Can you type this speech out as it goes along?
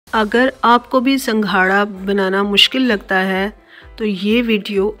अगर आपको भी संघाड़ा बनाना मुश्किल लगता है तो ये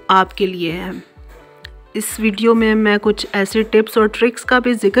वीडियो आपके लिए है। इस वीडियो में मैं कुछ ऐसे टिप्स और ट्रिक्स का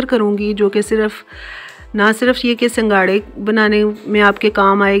भी जिक्र करूँगी जो कि ना सिर्फ ये कि संघाड़े बनाने में आपके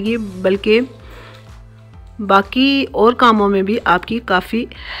काम आएगी, बल्कि बाकी और कामों में भी आपकी काफ़ी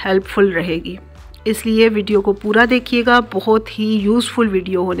हेल्पफुल रहेगी। इसलिए वीडियो को पूरा देखिएगा, बहुत ही यूज़फुल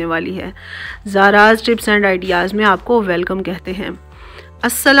वीडियो होने वाली है। ज़ाराज़ टिप्स एंड आइडियाज़ में आपको वेलकम कहते हैं।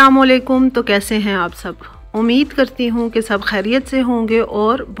 अस्सलामुअलैकुम। तो कैसे हैं आप सब? उम्मीद करती हूँ कि सब खैरियत से होंगे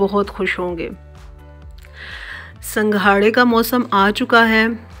और बहुत खुश होंगे। संघाड़े का मौसम आ चुका है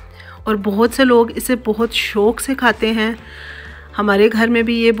और बहुत से लोग इसे बहुत शौक़ से खाते हैं। हमारे घर में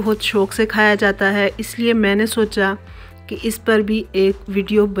भी ये बहुत शौक़ से खाया जाता है, इसलिए मैंने सोचा कि इस पर भी एक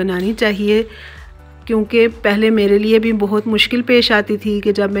वीडियो बनानी चाहिए, क्योंकि पहले मेरे लिए भी बहुत मुश्किल पेश आती थी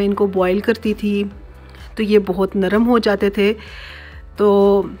कि जब मैं इनको बॉईल करती थी तो ये बहुत नरम हो जाते थे।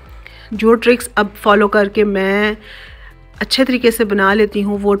 तो जो ट्रिक्स अब फॉलो करके मैं अच्छे तरीके से बना लेती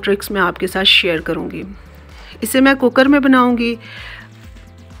हूँ, वो ट्रिक्स मैं आपके साथ शेयर करूँगी। इसे मैं कुकर में बनाऊँगी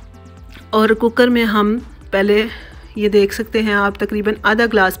और कुकर में हम पहले ये देख सकते हैं आप, तकरीबन आधा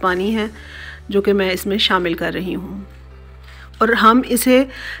ग्लास पानी है जो कि मैं इसमें शामिल कर रही हूँ, और हम इसे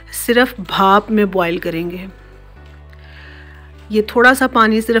सिर्फ भाप में बॉईल करेंगे। ये थोड़ा सा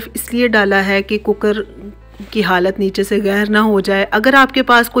पानी सिर्फ इसलिए डाला है कि कुकर की हालत नीचे से गहर ना हो जाए। अगर आपके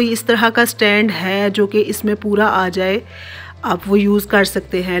पास कोई इस तरह का स्टैंड है जो कि इसमें पूरा आ जाए, आप वो यूज़ कर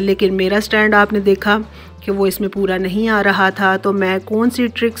सकते हैं, लेकिन मेरा स्टैंड आपने देखा कि वो इसमें पूरा नहीं आ रहा था। तो मैं कौन सी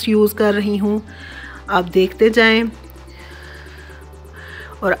ट्रिक्स यूज़ कर रही हूँ आप देखते जाएं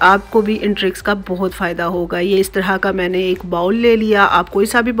और आपको भी इन ट्रिक्स का बहुत फ़ायदा होगा। ये इस तरह का मैंने एक बाउल ले लिया, आप कोई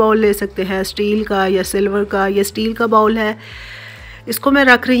सा भी बाउल ले सकते हैं, स्टील का या सिल्वर का। या स्टील का बाउल है, इसको मैं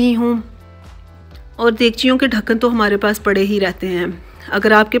रख रही हूँ। और देगचियों के ढक्कन तो हमारे पास पड़े ही रहते हैं।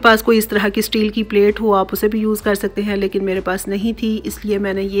 अगर आपके पास कोई इस तरह की स्टील की प्लेट हो, आप उसे भी यूज़ कर सकते हैं, लेकिन मेरे पास नहीं थी, इसलिए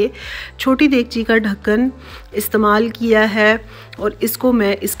मैंने ये छोटी देगची का ढक्कन इस्तेमाल किया है। और इसको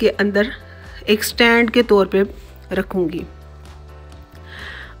मैं इसके अंदर एक स्टैंड के तौर पे रखूँगी।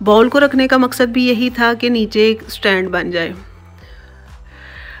 बाउल को रखने का मकसद भी यही था कि नीचे एक स्टैंड बन जाए।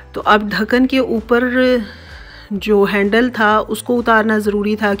 तो अब ढक्कन के ऊपर जो हैंडल था उसको उतारना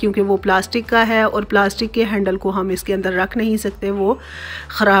ज़रूरी था, क्योंकि वो प्लास्टिक का है और प्लास्टिक के हैंडल को हम इसके अंदर रख नहीं सकते, वो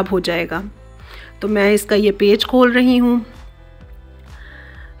ख़राब हो जाएगा। तो मैं इसका ये पेच खोल रही हूँ।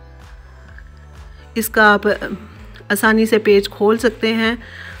 इसका आप आसानी से पेच खोल सकते हैं।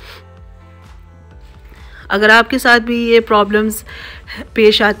 अगर आपके साथ भी ये प्रॉब्लम्स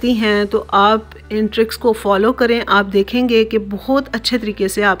पेश आती हैं तो आप इन ट्रिक्स को फॉलो करें, आप देखेंगे कि बहुत अच्छे तरीके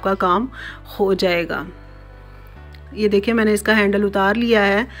से आपका काम हो जाएगा। ये देखिए, मैंने इसका हैंडल उतार लिया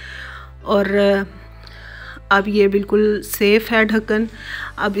है और अब ये बिल्कुल सेफ़ है ढक्कन।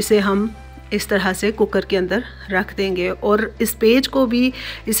 अब इसे हम इस तरह से कुकर के अंदर रख देंगे और इस पेज को भी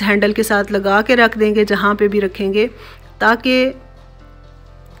इस हैंडल के साथ लगा के रख देंगे जहाँ पे भी रखेंगे, ताकि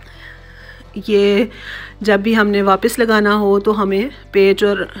ये जब भी हमने वापस लगाना हो तो हमें पेज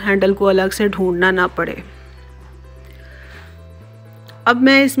और हैंडल को अलग से ढूंढना ना पड़े। अब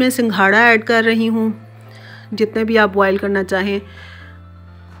मैं इसमें संघाड़ा ऐड कर रही हूँ, जितने भी आप बॉईल करना चाहें।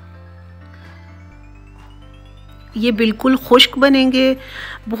 ये बिल्कुल खुश्क बनेंगे,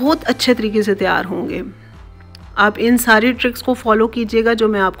 बहुत अच्छे तरीके से तैयार होंगे। आप इन सारी ट्रिक्स को फॉलो कीजिएगा जो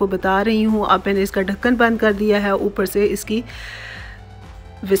मैं आपको बता रही हूँ। अब मैंने इसका ढक्कन बंद कर दिया है, ऊपर से इसकी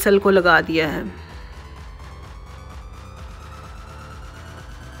विसल को लगा दिया है।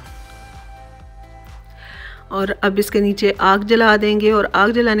 और अब इसके नीचे आग जला देंगे, और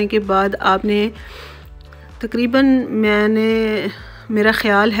आग जलाने के बाद आपने तकरीबन, मेरा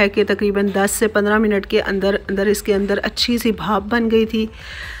ख़्याल है कि तकरीबन 10 से 15 मिनट के अंदर इसके अंदर अच्छी सी भाप बन गई थी।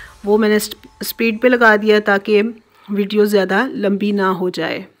 वो मैंने स्पीड पे लगा दिया ताकि वीडियो ज़्यादा लंबी ना हो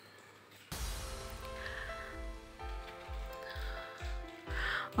जाए।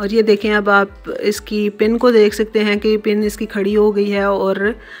 और ये देखें, अब आप इसकी पिन को देख सकते हैं कि पिन इसकी खड़ी हो गई है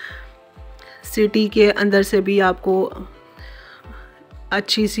और सीटी के अंदर से भी आपको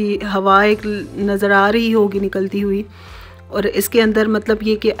अच्छी सी हवा एक नज़र आ रही होगी निकलती हुई, और इसके अंदर मतलब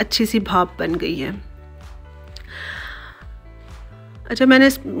ये कि अच्छी सी भाप बन गई है। अच्छा, मैंने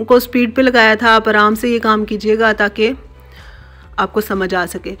इसको स्पीड पे लगाया था, आप आराम से ये काम कीजिएगा ताकि आपको समझ आ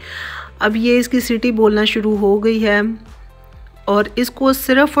सके। अब ये इसकी सीटी बोलना शुरू हो गई है और इसको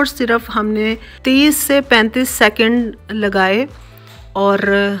सिर्फ़ और सिर्फ हमने 30 से 35 सेकंड लगाए। और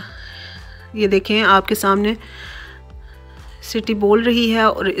ये देखें आपके सामने सीटी बोल रही है,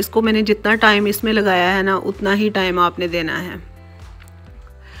 और इसको मैंने जितना टाइम इसमें लगाया है ना, उतना ही टाइम आपने देना है।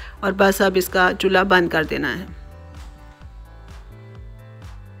 और बस अब इसका चूल्हा बंद कर देना है।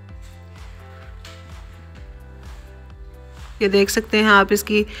 ये देख सकते हैं आप,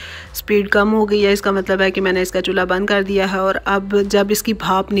 इसकी स्पीड कम हो गई है, इसका मतलब है कि मैंने इसका चूल्हा बंद कर दिया है। और अब जब इसकी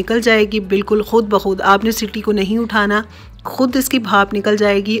भाप निकल जाएगी बिल्कुल खुद ब खुद, आपने सीटी को नहीं उठाना, खुद इसकी भाप निकल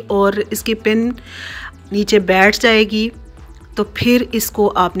जाएगी और इसकी पिन नीचे बैठ जाएगी, तो फिर इसको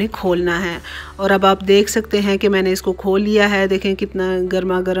आपने खोलना है। और अब आप देख सकते हैं कि मैंने इसको खोल लिया है। देखें कितना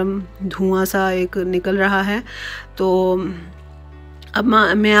गर्मा गर्म धुआं सा एक निकल रहा है। तो अब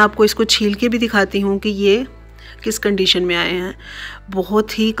मैं आपको इसको छील के भी दिखाती हूँ कि ये किस कंडीशन में आए हैं।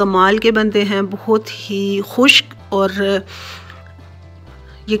 बहुत ही कमाल के बनते हैं, बहुत ही खुश्क, और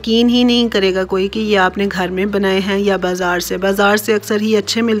यकीन ही नहीं करेगा कोई कि ये आपने घर में बनाए हैं या बाज़ार से अक्सर ही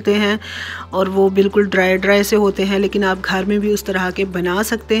अच्छे मिलते हैं और वो बिल्कुल ड्राई से होते हैं, लेकिन आप घर में भी उस तरह के बना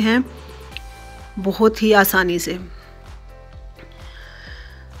सकते हैं बहुत ही आसानी से।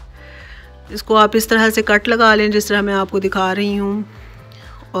 इसको आप इस तरह से कट लगा लें जिस तरह मैं आपको दिखा रही हूँ,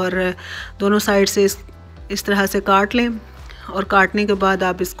 और दोनों साइड से इस तरह से काट लें। और काटने के बाद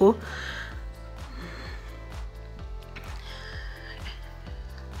आप इसको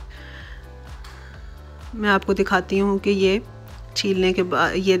मैं आपको दिखाती हूँ कि ये छीलने के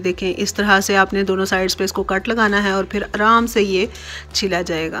बाद ये देखें, इस तरह से आपने दोनों साइड्स पे इसको कट लगाना है और फिर आराम से ये छीला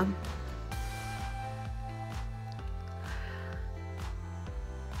जाएगा।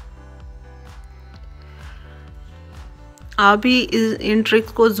 आप भी इन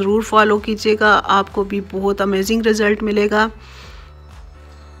ट्रिक्स को ज़रूर फॉलो कीजिएगा, आपको भी बहुत अमेजिंग रिज़ल्ट मिलेगा।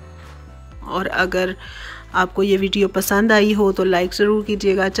 और अगर आपको ये वीडियो पसंद आई हो तो लाइक ज़रूर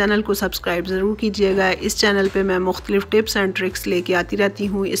कीजिएगा, चैनल को सब्सक्राइब ज़रूर कीजिएगा। इस चैनल पे मैं मुख्तलिफ़ टिप्स एंड ट्रिक्स लेके आती रहती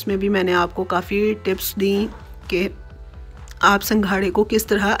हूँ। इसमें भी मैंने आपको काफ़ी टिप्स दी कि आप संघाड़े को किस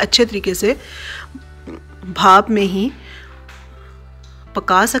तरह अच्छे तरीके से भाप में ही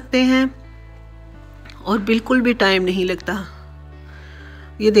पका सकते हैं और बिल्कुल भी टाइम नहीं लगता।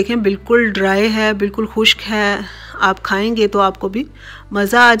 ये देखें बिल्कुल ड्राई है, बिल्कुल खुश्क है। आप खाएंगे तो आपको भी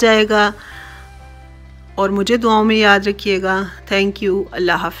मज़ा आ जाएगा। और मुझे दुआओं में याद रखिएगा। Thank you.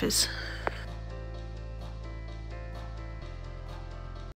 अल्लाह हाफ़िज़।